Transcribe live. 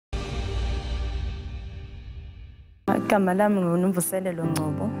Igama lami nguNomvuselelo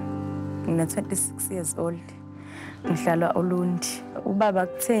Ngcobo. Ngina 26 years old. Ngihlala Olundi. Ubaba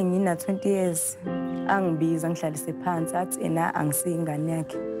kuthe ngina 20 years angibiza ngihlalise phansi athi ena angisiyingane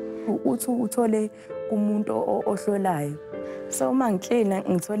yakhe. Uthi uthole kumuntu ohlolayo. So uma ngiklina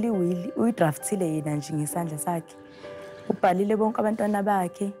ngithola iwili uyidraftile yena nje ngesandla sakhe. Ubhalile bonke abantwana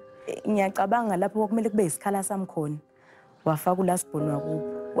bakhe. Ngiyacabanga lapho kumele kube isikhala sami khona. Wafaka ulasibhoni wakubo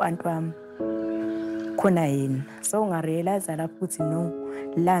uanti wami. Khona yena. So ngarealize lapho ukuthi no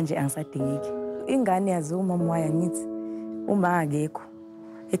la nje angisadingeki. Ingane yazi umama waya ngithi uma akekho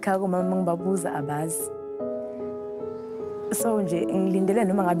ekhaya komama ngibabuza abazi. So nje ngilindele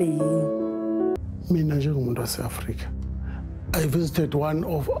noma ngabe yini. Mina njengomuntu waseAfrika I visited one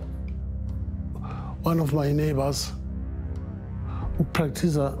of my neighbors who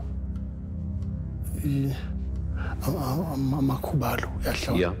practice amakhubalo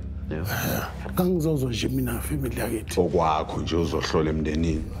yahlala. Yeah. Kangizozo nje mina family yakithi. Okwakho nje uzohlola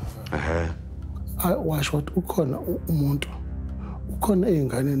emndenini. Washo ukuthi ukhona umuntu ukhona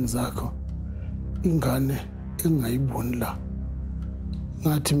einganeni zakho ingane engayiboni la.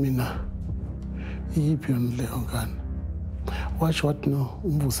 Ngathi mina yiphi yona leyo ngane? Washo wathi no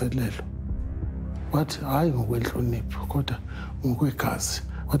umvuselelo. Wathi hayi ngokwenhlonipho kodwa ngokwegazi.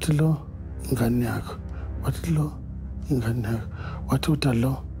 Wathi lo ingane yakho. Wathi lo ingane yakho. Wathi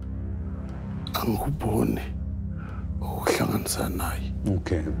utalo angikuboni ukuhlanganisa naye.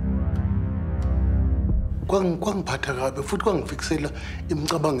 Okay. Kwangiphatha kabi futhi kwangifikisela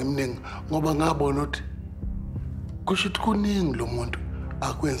imicabango eminingi ngoba ngabona ukuthi kusho ukuthi kuningi lo muntu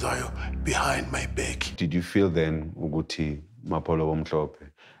akwenzayo behind my back. Did you feel then ukuthi Mapolo bomhlophe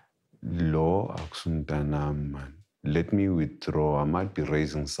lo akusumntanami man? Let me withdraw. I might be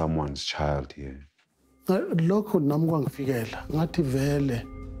raising someone's child here. Lokho nami kwangifikela ngathi vele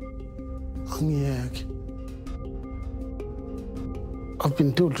angiyeke. I've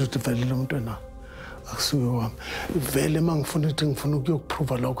been told ukuthi vele lo mntwana akusuke wami. Vele mangifuna ukuthi ngifuna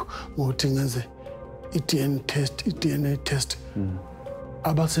ukuyokuprova lokho ngokuthi ngenze i-DNA test.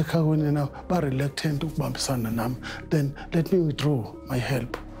 Abasekhakweni na ba reluctant ukubambisana nami. Then let me withdraw my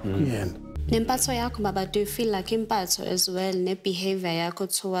help kuyena. Nempatho yakho baba, do you feel like impatho as well ne-behavior yakho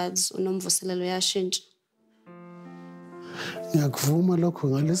towards uNomvuselelo yashintsha? Ngiyakuvuma lokho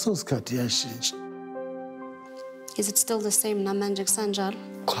ngaleso sikhathi yashintsha. Is it still the same namanje kusanjalo?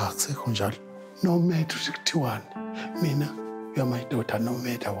 Cha kusekho njalo. No matter ukuthiwani mina you are my daughter no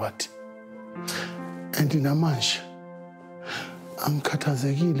matter what. And namanje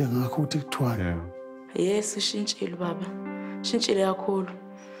angikhathazekile ngakho ukuthi kuthiwani. Yes ushintshile baba. Shintshile kakhulu.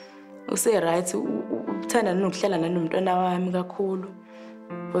 Use right uthanda nokuhlala nanomntwana wami kakhulu.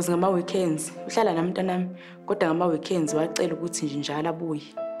 Because ngama weekends uhlala namntwana nami kodwa ngama weekends wacela ukuthi nje njalo abuye.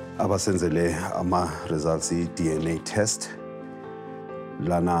 Abasenzele ama results i-DNA test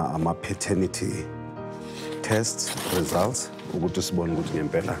lana ama paternity test results ukuthi sibone ukuthi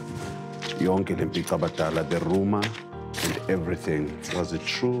ngempela yonke lempica abadala the rumor and everything, was it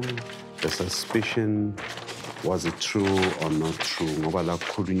true? The suspicion, was it true or not true? Ngoba la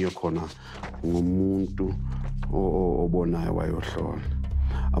kukhulunywe khona ngumuntu obonayo wayohlola.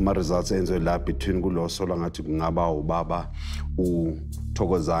 Ama results enziwe la between kulo sola ngathi kungaba ubaba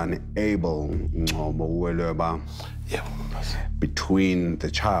uThokozane Abel Ngcobo uwelweba between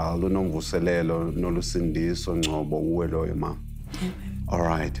the child uNomvuselelo nolusindiso Ngcobo uwelwe ma. All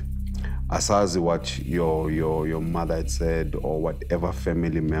right. Asazi what your mother had said or whatever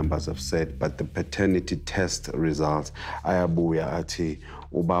family members have said, but the paternity test results ayabuya athi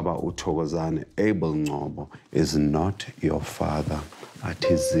ubaba uThokozane Abel Ngcobo is not your father.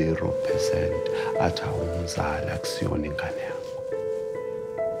 Athi 0%. Athi awumzali akusiyona ingane yakho.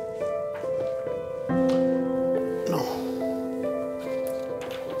 No.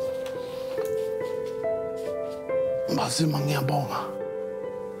 Mazima ngiyabonga.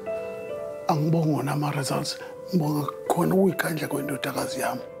 Angibonga nama results. Ngibonga khona uyikandla kwendodakazi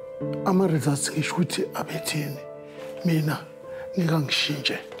yami. Ama results ngisho ukuthi abethini. Mina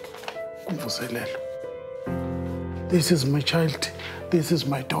ngikangishintshe kumvuselelo. This is my child. This is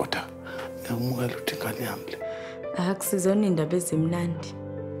my daughter. Ngiyamukela ukuthi ingane yami le. Akusizona indaba ezimnandi.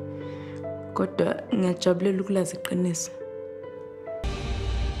 Kodwa ngiyajabulela ukulazi iqiniso.